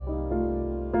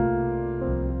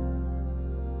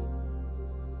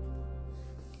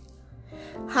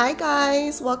Hi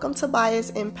guys, welcome to Bias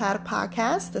Impact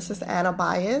Podcast. This is Anna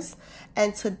Bias,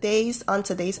 and on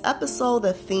today's episode,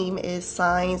 the theme is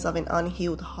signs of an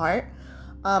unhealed heart.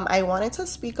 I wanted to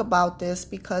speak about this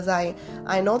because I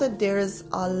know that there's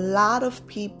a lot of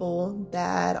people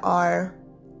that are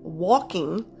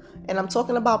walking, and I'm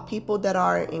talking about people that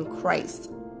are in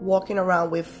Christ, walking around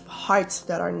with hearts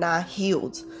that are not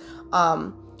healed.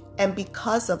 And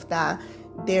because of that,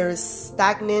 they're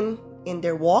stagnant in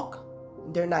their walk.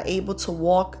 They're not able to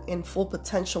walk in full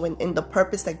potential in the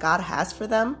purpose that God has for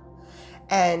them.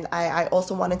 And I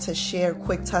also wanted to share a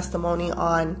quick testimony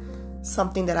on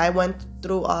something that I went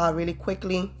through really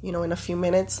quickly, in a few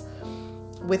minutes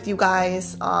with you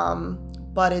guys.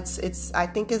 But I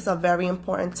think it's a very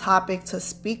important topic to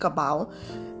speak about,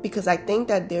 because I think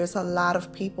that there's a lot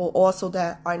of people also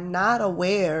that are not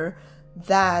aware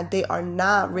that they are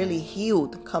not really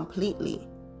healed completely.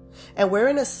 And we're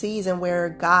in a season where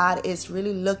God is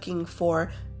really looking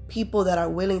for people that are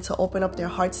willing to open up their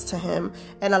hearts to Him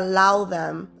and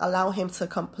allow Him to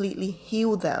completely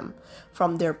heal them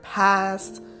from their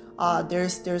past.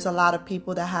 There's a lot of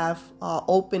people that have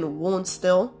open wounds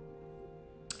still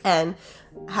and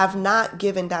have not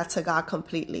given that to God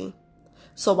completely.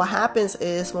 So what happens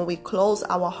is when we close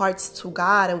our hearts to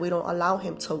God and we don't allow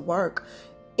Him to work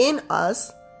in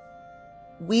us,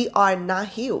 we are not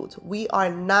healed. We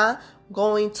are not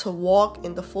going to walk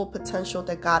in the full potential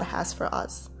that God has for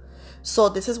us. So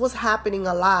this is what's happening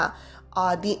a lot.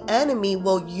 The enemy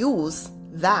will use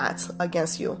that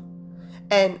against you.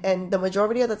 And the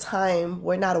majority of the time,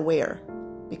 we're not aware,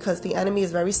 because the enemy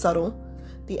is very subtle.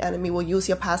 The enemy will use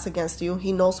your past against you.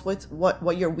 He knows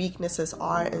what your weaknesses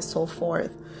are and so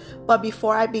forth. But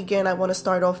before I begin, I want to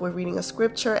start off with reading a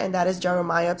scripture, and that is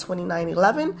Jeremiah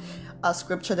 29:11, a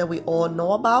scripture that we all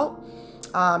know about.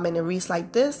 And it reads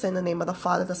like this: in the name of the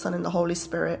Father, the Son, and the Holy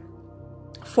Spirit.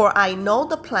 For I know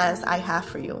the plans I have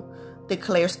for you,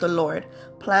 declares the Lord.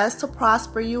 Plans to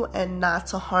prosper you and not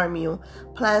to harm you.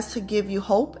 Plans to give you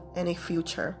hope and a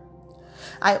future.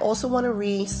 I also want to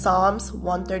read Psalms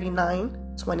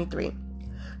 139:23.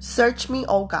 Search me,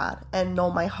 O God, and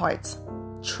know my heart.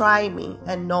 Try me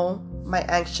and know my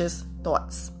anxious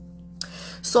thoughts.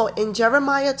 So in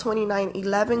Jeremiah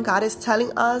 29:11, God is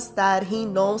telling us that He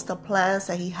knows the plans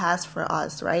that He has for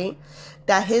us, right?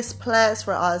 That His plans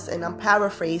for us, and I'm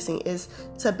paraphrasing, is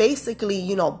to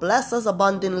basically, bless us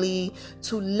abundantly,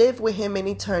 to live with Him in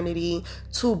eternity,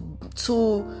 to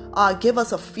give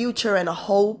us a future and a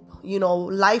hope.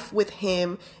 Life with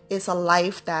Him is a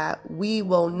life that we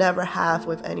will never have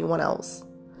with anyone else.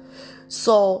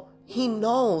 So He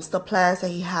knows the plans that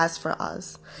He has for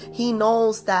us. He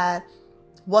knows that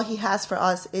what He has for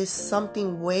us is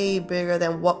something way bigger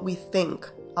than what we think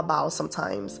about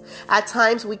sometimes. At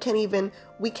times we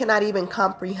cannot even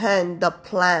comprehend the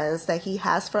plans that He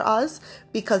has for us,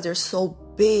 because they're so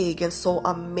big and so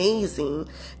amazing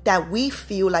that we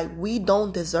feel like we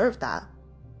don't deserve that.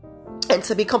 And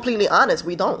to be completely honest,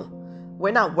 we don't.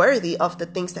 We're not worthy of the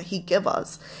things that He gives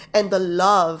us, and the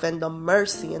love and the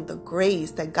mercy and the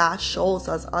grace that God shows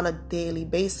us on a daily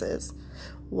basis.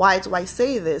 Why do I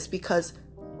say this? Because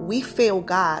we fail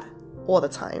God all the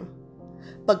time,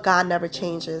 but God never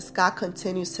changes. God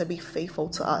continues to be faithful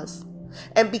to us.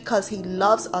 And because He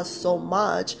loves us so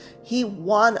much, He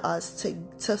wants us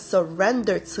to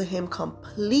surrender to Him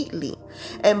completely.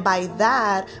 And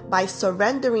by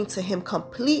surrendering to Him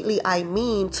completely, I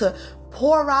mean to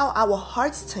pour out our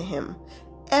hearts to Him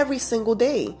every single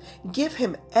day. Give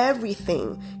Him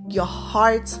everything: your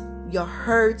heart, your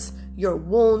hurts, your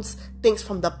wounds, things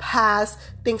from the past,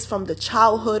 things from the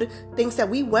childhood, things that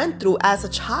we went through as a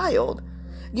child.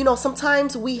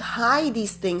 Sometimes we hide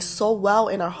these things so well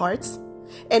in our hearts,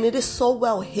 and it is so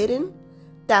well hidden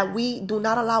that we do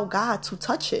not allow God to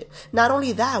touch it. Not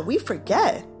only that, we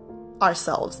forget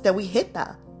ourselves that we hid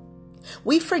that.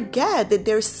 We forget that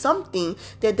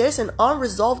there's an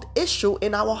unresolved issue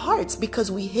in our hearts because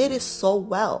we hid it so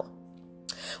well.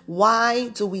 Why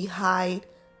do we hide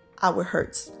our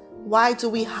hurts? Why do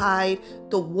we hide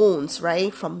the wounds,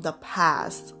 right, from the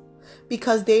past?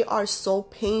 Because they are so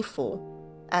painful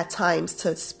at times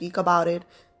to speak about it,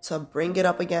 to bring it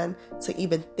up again, to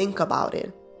even think about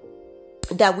it,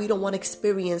 that we don't want to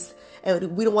experience,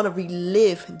 and we don't want to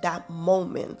relive that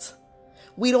moment.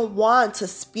 We don't want to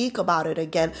speak about it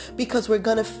again because we're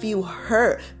going to feel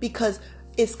hurt, because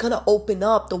it's going to open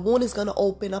up. The wound is going to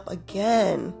open up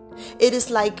again. It is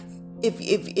like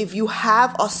if you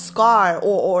have a scar,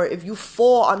 or if you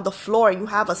fall on the floor and you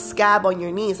have a scab on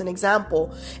your knee, as an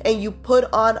example, and you put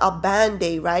on a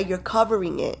band-aid, right? You're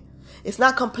covering it. It's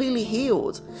not completely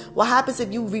healed. What happens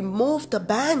if you remove the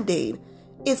band-aid?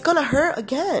 it's gonna hurt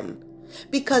again,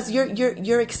 because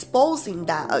you're exposing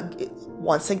that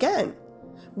once again.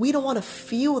 We don't want to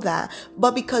feel that,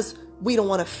 but because we don't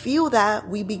want to feel that,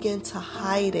 we begin to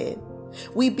hide it.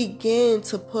 We begin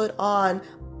to put on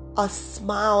a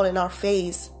smile in our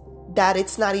face that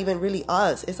it's not even really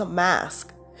us. It's a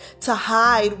mask to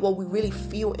hide what we really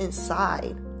feel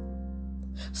inside.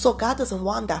 So God doesn't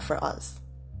want that for us.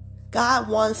 God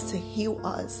wants to heal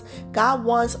us. God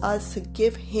wants us to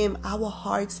give him our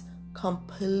hearts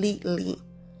completely.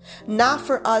 Not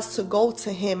for us to go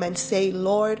to him and say,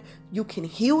 Lord, you can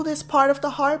heal this part of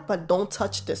the heart, but don't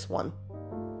touch this one.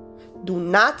 Do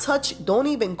not touch, don't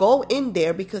even go in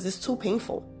there because it's too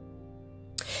painful.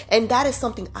 And that is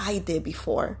something I did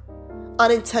before.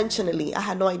 Unintentionally. I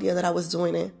had no idea that I was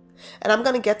doing it. And I'm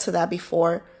going to get to that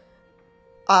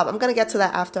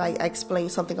after I explain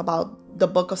something about the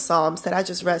book of Psalms that I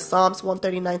just read. Psalms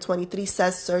 139:23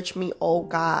 says, search me, O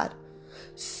God.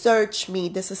 Search me.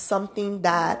 This is something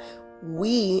that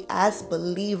we as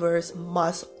believers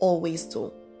must always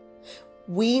do.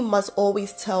 We must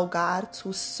always tell God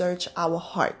to search our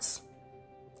hearts.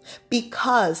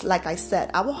 Because, like I said,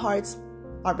 our hearts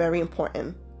are very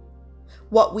important.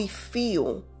 What we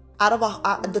feel out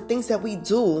of the things that we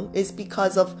do is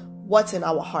because of what's in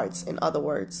our hearts, in other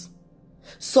words.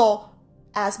 So,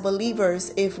 as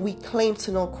believers, if we claim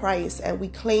to know Christ and we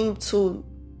claim to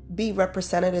be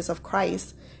representatives of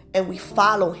Christ and we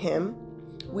follow him,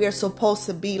 we are supposed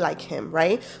to be like him,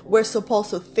 right? We're supposed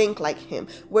to think like him.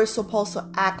 We're supposed to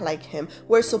act like him.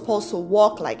 We're supposed to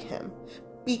walk like him,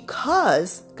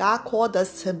 because God called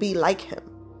us to be like him.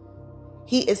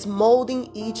 He is molding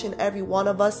each and every one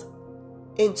of us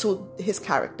into his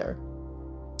character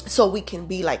so we can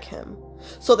be like him,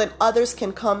 so that others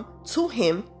can come to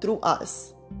him through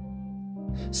us.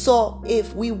 So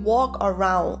if we walk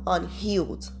around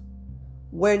unhealed,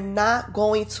 we're not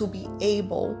going to be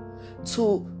able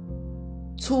to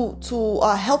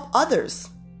help others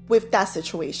with that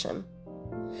situation.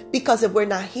 Because if we're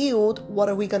not healed, what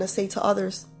are we going to say to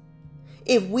others?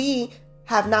 If we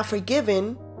have not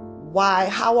forgiven,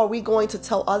 how are we going to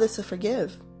tell others to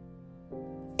forgive?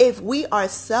 If we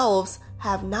ourselves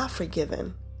have not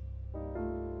forgiven.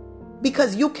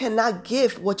 Because you cannot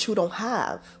give what you don't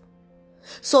have.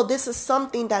 So this is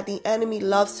something that the enemy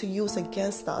loves to use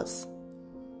against us.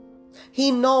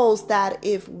 He knows that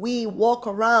if we walk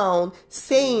around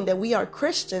saying that we are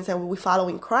Christians and we're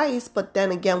following Christ, but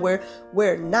then again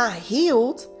we're not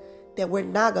healed, that we're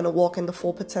not going to walk in the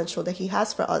full potential that he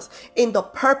has for us, in the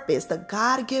purpose, the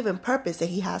God-given purpose that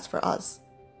he has for us.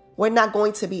 We're not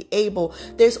going to be able.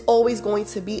 There's always going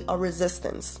to be a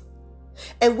resistance.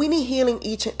 And we need healing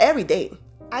each and every day.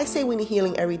 I say we need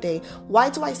healing every day. Why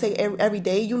do I say every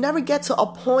day? You never get to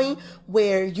a point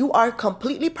where you are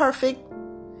completely perfect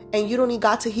and you don't need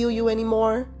God to heal you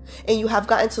anymore, and you have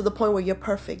gotten to the point where you're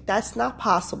perfect. That's not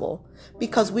possible,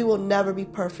 because we will never be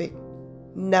perfect.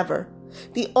 Never.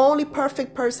 The only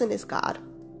perfect person is God.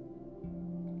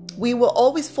 We will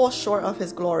always fall short of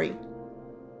his glory.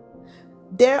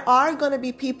 There are going to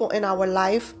be people in our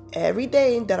life every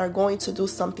day that are going to do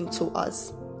something to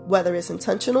us, whether it's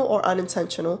intentional or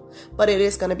unintentional, but it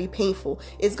is going to be painful.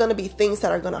 It's going to be things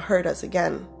that are going to hurt us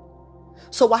again.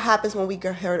 So what happens when we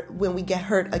get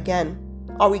hurt again?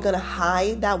 Are we going to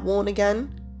hide that wound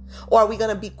again? Or are we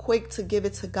going to be quick to give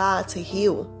it to God to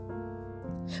heal?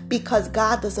 Because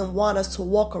God doesn't want us to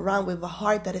walk around with a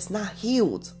heart that is not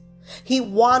healed. He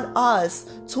wants us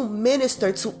to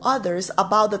minister to others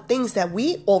about the things that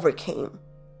we overcame,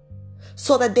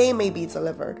 so that they may be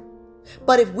delivered.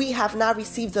 But if we have not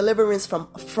received deliverance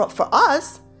for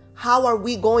us, how are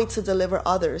we going to deliver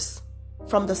others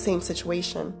from the same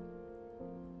situation?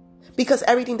 Because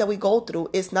everything that we go through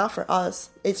is not for us.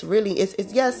 It's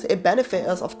yes, it benefits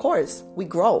us, of course. We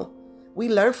grow. We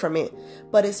learn from it.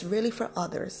 But it's really for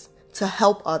others, to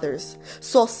help others.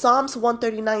 So Psalms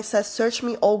 139 says, search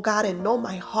me, O God, and know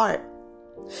my heart.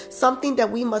 Something that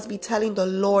we must be telling the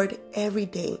Lord every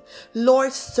day.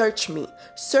 Lord, search me.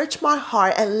 Search my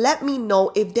heart and let me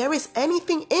know if there is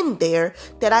anything in there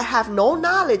that I have no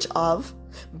knowledge of.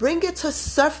 Bring it to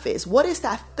surface. What is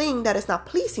that thing that is not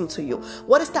pleasing to you?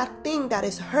 What is that thing that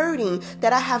is hurting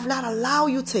that I have not allowed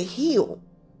you to heal?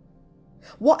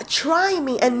 Try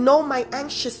me and know my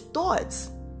anxious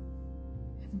thoughts.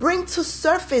 Bring to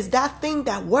surface that thing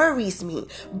that worries me.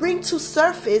 Bring to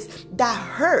surface that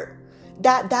hurt,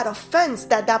 that offense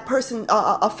that person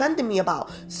offended me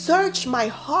about. Search my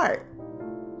heart.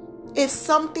 It's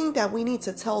something that we need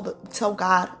to tell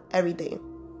God every day.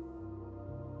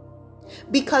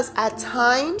 Because at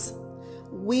times,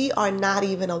 we are not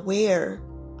even aware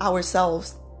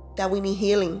ourselves that we need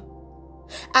healing.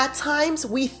 At times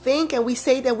we think and we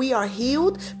say that we are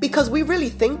healed because we really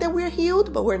think that we're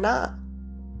healed, but we're not.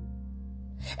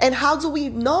 And how do we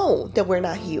know that we're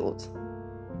not healed?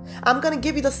 I'm going to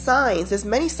give you the signs. There's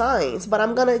many signs, but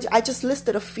I just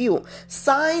listed a few.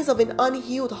 Signs of an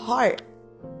unhealed heart.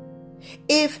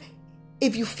 If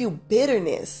you feel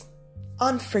bitterness,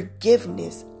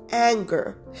 unforgiveness,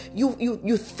 anger,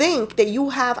 you think that you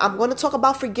have, I'm going to talk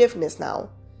about forgiveness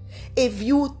now. If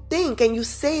you think and you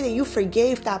say that you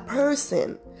forgave that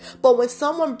person, but when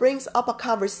someone brings up a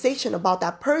conversation about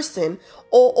that person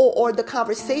or the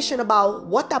conversation about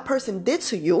what that person did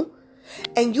to you,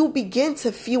 and you begin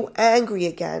to feel angry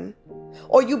again,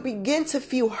 or you begin to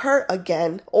feel hurt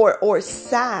again, or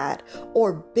sad,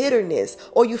 or bitterness,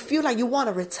 or you feel like you want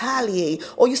to retaliate,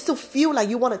 or you still feel like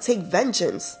you want to take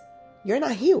vengeance, you're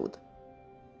not healed.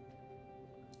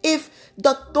 If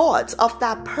the thoughts of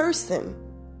that person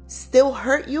still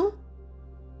hurt you,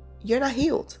 you're not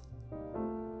healed.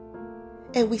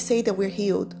 And we say that we're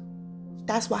healed.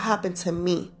 That's what happened to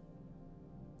me.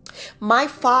 My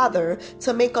father,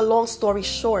 to make a long story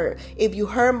short, if you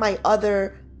heard my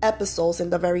other episodes in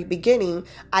the very beginning,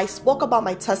 I spoke about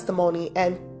my testimony,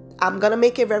 and I'm going to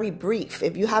make it very brief.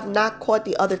 If you have not caught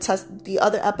the other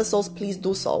episodes, please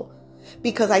do so.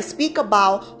 Because I speak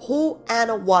about who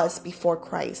Anna was before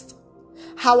Christ,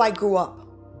 how I grew up.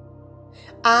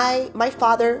 My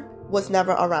father was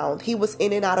never around. He was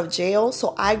in and out of jail.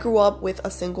 So I grew up with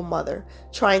a single mother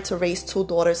trying to raise 2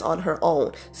 daughters on her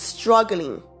own,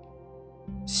 struggling,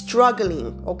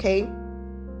 okay?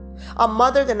 A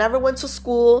mother that never went to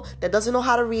school, that doesn't know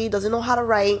how to read, doesn't know how to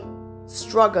write,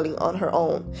 struggling on her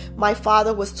own. My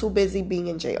father was too busy being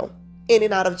in jail, in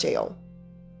and out of jail.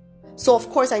 So of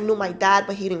course I knew my dad,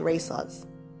 but he didn't raise us.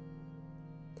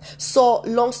 So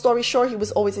long story short, he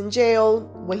was always in jail.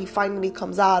 When he finally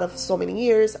comes out of so many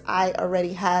years, I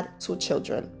already had 2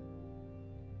 children.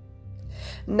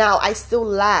 Now I still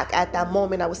lack, at that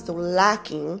moment, I was still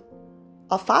lacking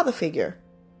a father figure.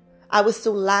 I was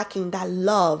still lacking that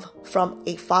love from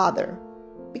a father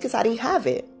because I didn't have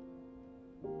it.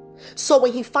 So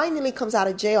when he finally comes out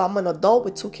of jail, I'm an adult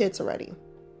with 2 kids already.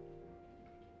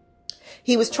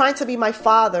 He was trying to be my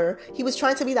father. He was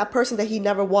trying to be that person that he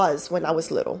never was when I was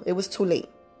little. It was too late.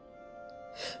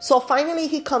 So finally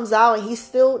he comes out and he's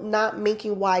still not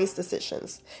making wise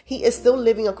decisions. He is still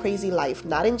living a crazy life.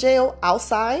 Not in jail,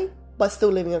 outside, but still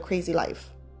living a crazy life.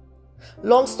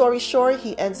 Long story short,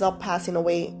 he ends up passing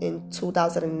away in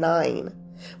 2009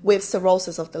 with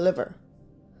cirrhosis of the liver.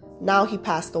 Now he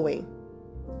passed away.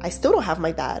 I still don't have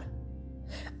my dad.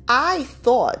 I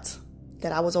thought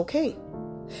that I was okay.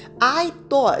 I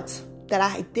thought that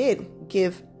I did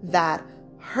give that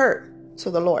hurt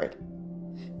to the Lord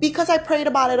because I prayed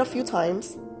about it a few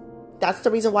times. That's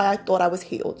the reason why I thought I was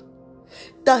healed.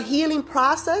 The healing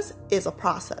process is a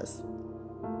process.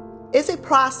 It's a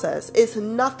process. It's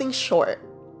nothing short.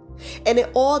 And it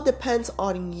all depends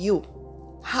on you.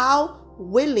 How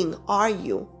willing are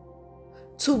you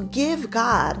to give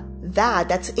God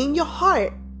that's in your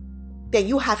heart that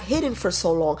you have hidden for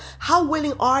so long? How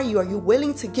willing are you? Are you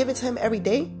willing to give it to Him every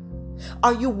day?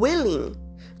 Are you willing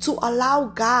to allow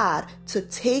God to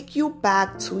take you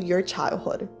back to your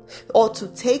childhood, or to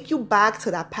take you back to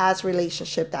that past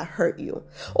relationship that hurt you,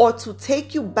 or to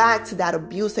take you back to that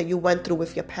abuse that you went through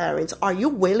with your parents? Are you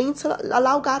willing to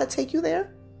allow God to take you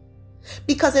there?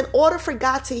 Because in order for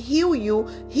God to heal you,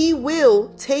 He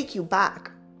will take you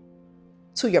back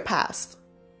to your past.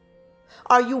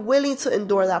 Are you willing to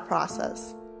endure that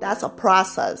process? That's a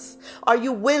process. Are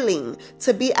you willing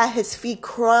to be at His feet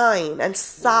crying and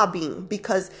sobbing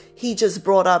because He just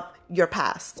brought up your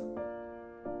past?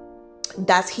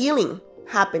 That's healing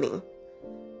happening.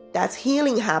 That's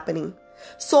healing happening.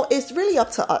 So it's really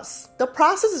up to us. The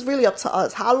process is really up to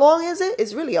us. How long is it?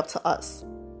 It's really up to us.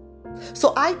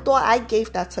 So I thought I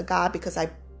gave that to God because I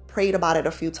prayed about it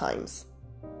a few times,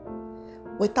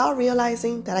 without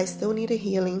realizing that I still needed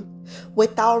healing,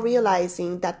 without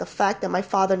realizing that the fact that my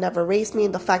father never raised me,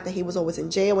 and the fact that he was always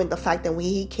in jail, and the fact that when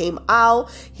he came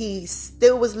out, he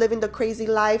still was living the crazy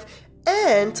life.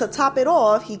 And to top it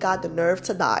off, he got the nerve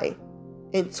to die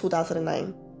in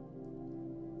 2009.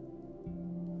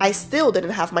 I still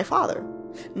didn't have my father.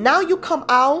 Now you come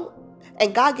out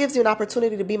and God gives you an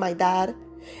opportunity to be my dad,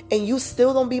 and you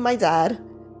still don't be my dad,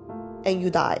 and you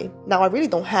die. Now I really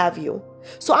don't have you.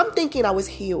 So I'm thinking I was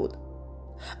healed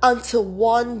until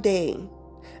one day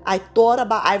I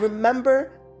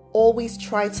remember always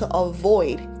trying to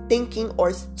avoid thinking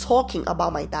or talking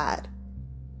about my dad.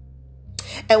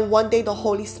 And one day the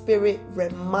Holy Spirit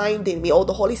reminded me,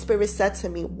 the Holy Spirit said to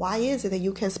me, why is it that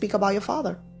you can't speak about your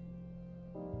father?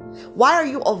 Why are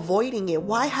you avoiding it?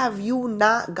 Why have you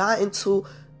not gotten to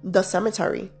the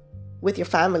cemetery with your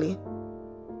family?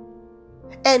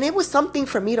 And it was something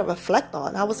for me to reflect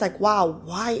on. I was like, wow,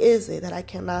 why is it that I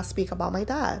cannot speak about my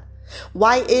dad?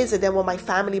 Why is it that when my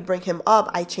family bring him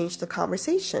up, I change the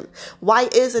conversation? Why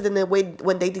is it in the way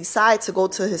when they decide to go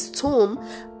to his tomb,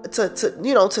 to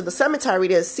the cemetery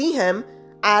to see him,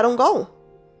 I don't go?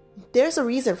 There's a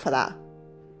reason for that.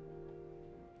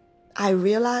 I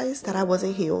realized that I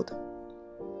wasn't healed.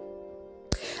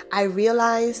 I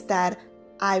realized that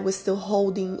I was still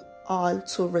holding on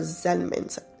to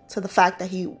resentment, to the fact that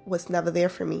he was never there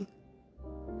for me.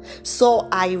 So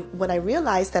when I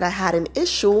realized that I had an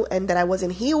issue and that I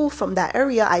wasn't healed from that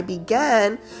area, I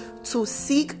began to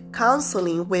seek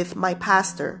counseling with my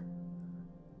pastor.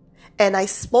 And I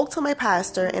spoke to my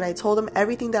pastor and I told him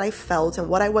everything that I felt and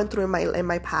what I went through in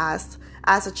my past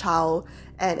as a child,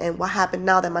 and what happened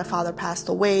now that my father passed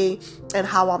away, and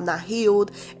how I'm not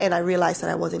healed. And I realized that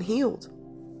I wasn't healed.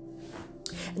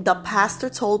 The pastor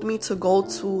told me to go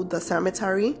to the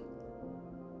cemetery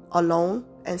alone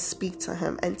and speak to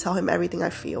him and tell him everything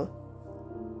I feel.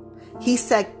 He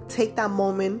said, take that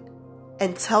moment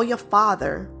and tell your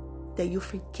father that you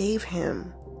forgave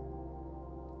him.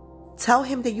 Tell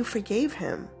him that you forgave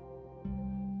him.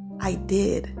 I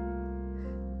did.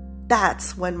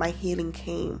 That's when my healing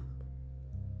came.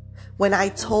 When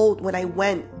I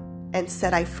went and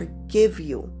said, I forgive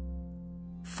you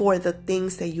for the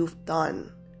things that you've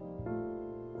done,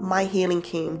 my healing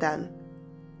came then.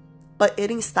 But it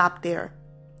didn't stop there.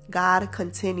 God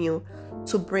continued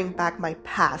to bring back my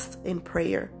past in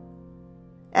prayer.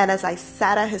 And as I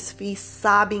sat at his feet,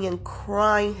 sobbing and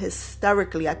crying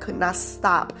hysterically, I could not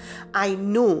stop. I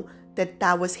knew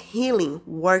that was healing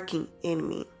working in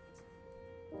me.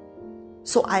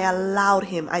 So I allowed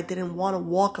him. I didn't want to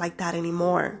walk like that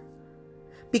anymore.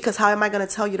 Because how am I going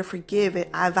to tell you to forgive it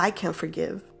if I can't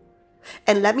forgive?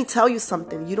 And let me tell you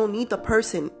something. You don't need the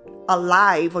person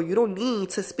alive, or you don't need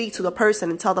to speak to the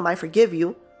person and tell them I forgive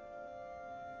you.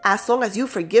 As long as you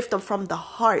forgive them from the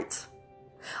heart.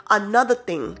 Another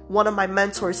thing one of my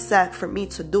mentors said for me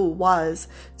to do was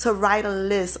to write a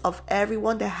list of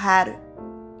everyone that had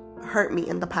hurt me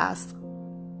in the past.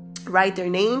 Write their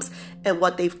names and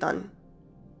what they've done.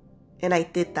 And I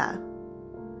did that.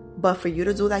 But for you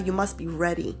to do that, you must be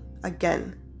ready,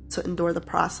 again, to endure the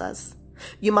process.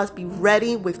 You must be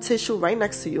ready with tissue right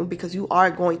next to you, because you are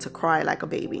going to cry like a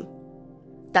baby.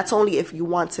 That's only if you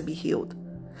want to be healed.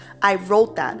 I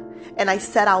wrote that and I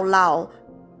said out loud,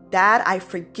 Dad, I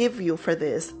forgive you for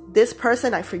this. This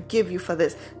person, I forgive you for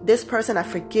this. This person, I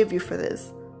forgive you for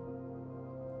this.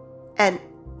 And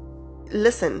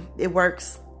listen, it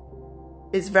works.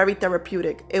 It's very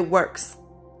therapeutic. It works.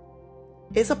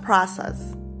 It's a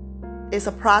process. It's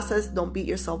a process. Don't beat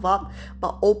yourself up,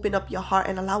 but open up your heart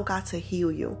and allow God to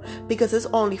heal you, because it's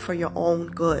only for your own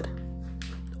good.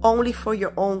 Only for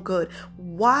your own good.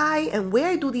 Why and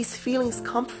where do these feelings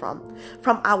come from?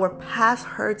 From our past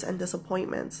hurts and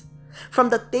disappointments. From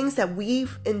the things that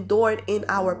we've endured in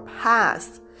our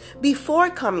past before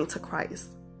coming to Christ.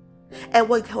 And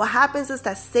what happens is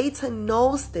that Satan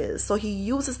knows this, so he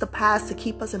uses the past to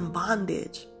keep us in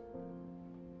bondage.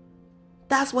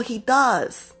 That's what he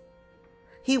does.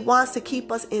 He wants to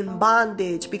keep us in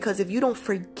bondage, because if you don't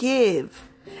forgive,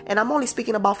 and I'm only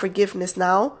speaking about forgiveness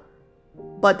now,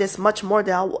 but there's much more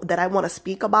that I want to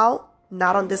speak about,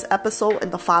 not on this episode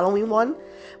and the following one.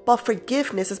 But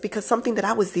forgiveness is because something that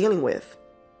I was dealing with.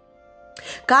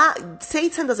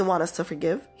 Satan doesn't want us to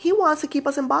forgive. He wants to keep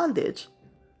us in bondage.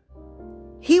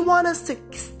 He wants us to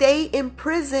stay in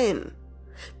prison.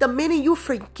 The minute you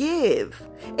forgive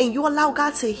and you allow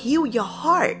God to heal your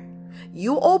heart,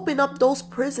 you open up those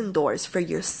prison doors for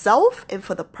yourself and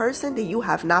for the person that you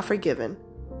have not forgiven.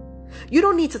 You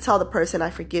don't need to tell the person, I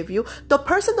forgive you. The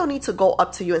person don't need to go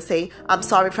up to you and say, I'm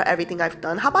sorry for everything I've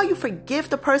done. How about you forgive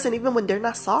the person even when they're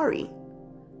not sorry?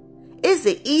 Is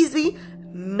it easy?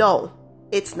 No,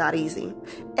 it's not easy.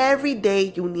 Every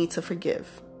day you need to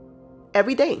forgive.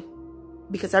 Every day.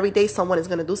 Because every day someone is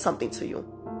going to do something to you.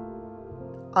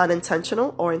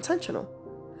 Unintentional or intentional.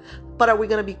 But are we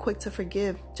going to be quick to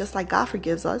forgive just like God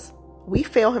forgives us? We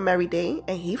fail him every day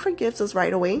and he forgives us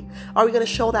right away. Are we going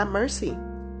to show that mercy?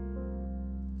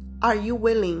 Are you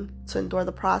willing to endure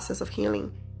the process of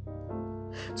healing?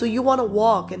 Do you want to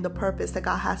walk in the purpose that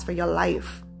God has for your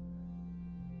life?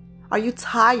 Are you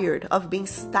tired of being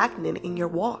stagnant in your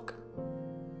walk?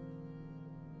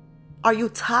 Are you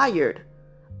tired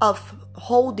of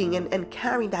holding and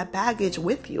carrying that baggage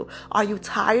with you? Are you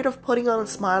tired of putting on a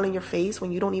smile on your face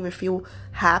when you don't even feel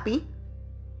happy?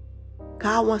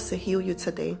 God wants to heal you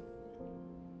today.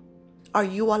 Are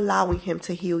you allowing Him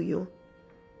to heal you?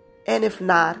 And if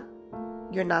not,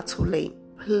 you're not too late.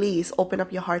 Please open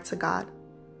up your heart to God.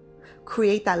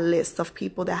 Create that list of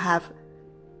people that have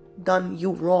done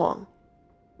you wrong.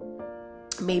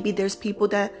 Maybe there's people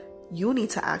that you need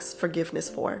to ask forgiveness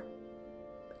for.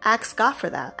 Ask God for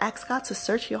that. Ask God to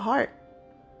search your heart.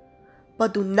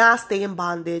 But do not stay in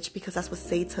bondage, because that's what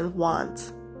Satan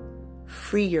wants.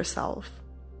 Free yourself.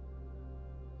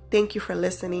 Thank you for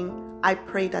listening. I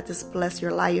pray that this bless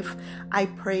your life. I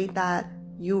pray that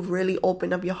you really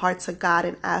open up your heart to God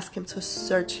and ask Him to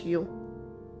search you,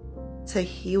 to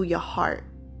heal your heart.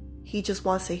 He just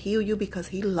wants to heal you because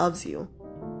He loves you.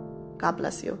 God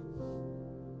bless you.